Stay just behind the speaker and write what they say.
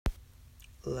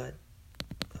Let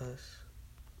us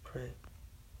pray.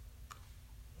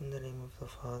 In the name of the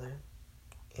Father,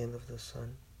 and of the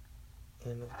Son,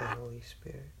 and of the Holy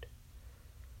Spirit.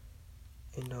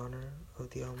 In honor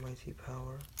of the Almighty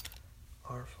Power,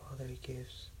 our Father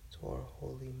gives to our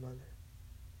Holy Mother.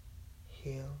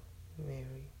 Hail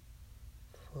Mary,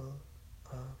 full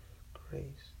of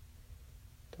grace,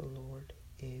 the Lord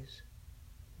is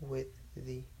with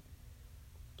thee.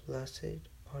 Blessed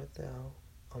art thou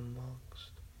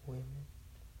amongst women,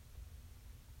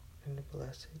 and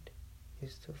blessed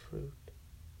is the fruit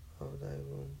of thy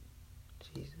womb,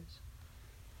 Jesus.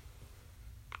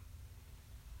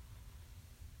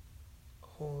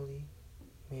 Holy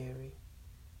Mary,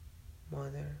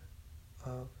 Mother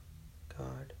of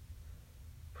God,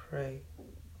 pray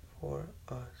for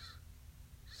us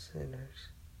sinners,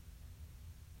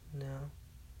 now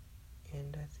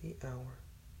and at the hour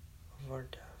of our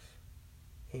death.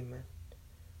 Amen.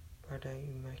 By thy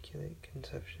immaculate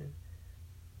conception,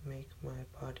 make my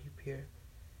body pure,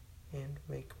 and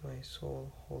make my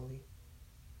soul holy.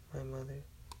 My Mother,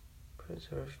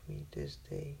 preserve me this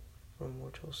day from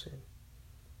mortal sin.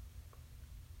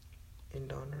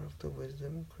 In honor of the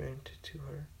wisdom granted to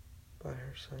her by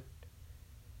her Son.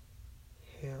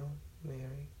 Hail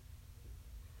Mary,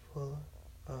 full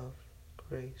of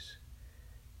grace,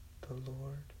 the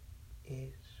Lord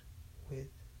is with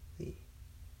thee.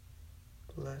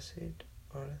 Blessed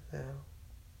art thou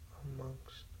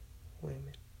amongst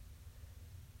women,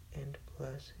 and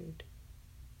blessed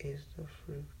is the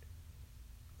fruit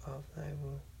of thy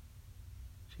womb,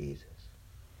 Jesus.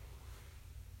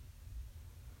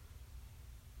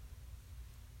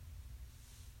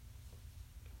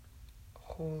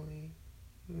 Holy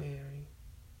Mary,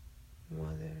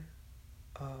 Mother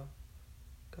of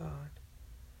God,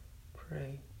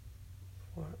 pray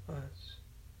for us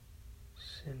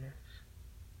sinners,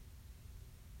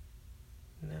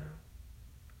 now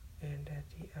and at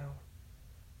the hour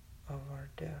of our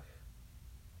death.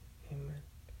 Amen.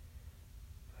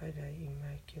 By thy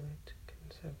immaculate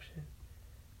conception,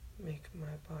 make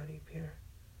my body pure,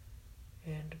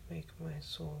 and make my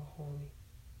soul holy.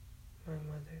 My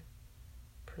Mother,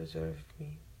 preserve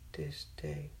me this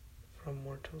day from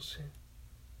mortal sin.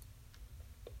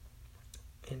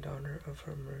 In honor of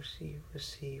her mercy,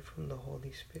 receive from the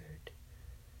Holy Spirit.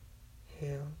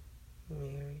 Hail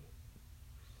Mary,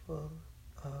 full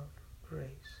of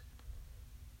grace,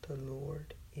 the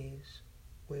Lord is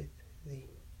with thee.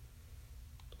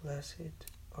 Blessed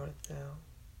art thou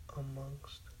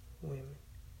amongst women,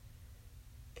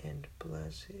 and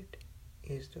blessed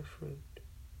is the fruit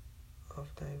of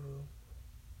thy womb,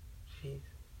 Jesus.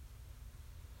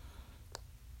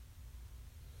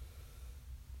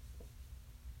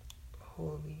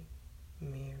 Holy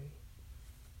Mary,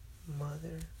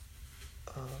 Mother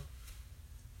of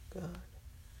God,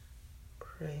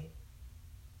 pray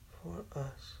for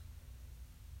us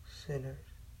sinners,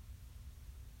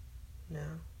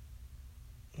 now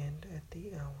and at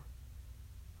the hour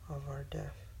of our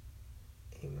death.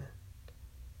 Amen.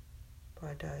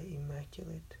 By thy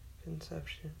immaculate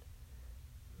conception,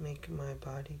 make my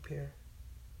body pure,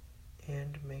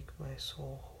 and make my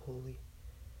soul holy.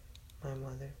 My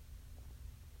Mother,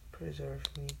 preserve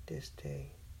me this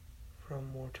day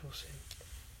from mortal sin.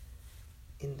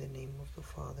 In the name of the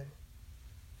Father,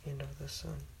 and of the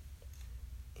Son,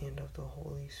 and of the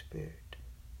Holy Spirit.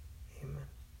 Amen.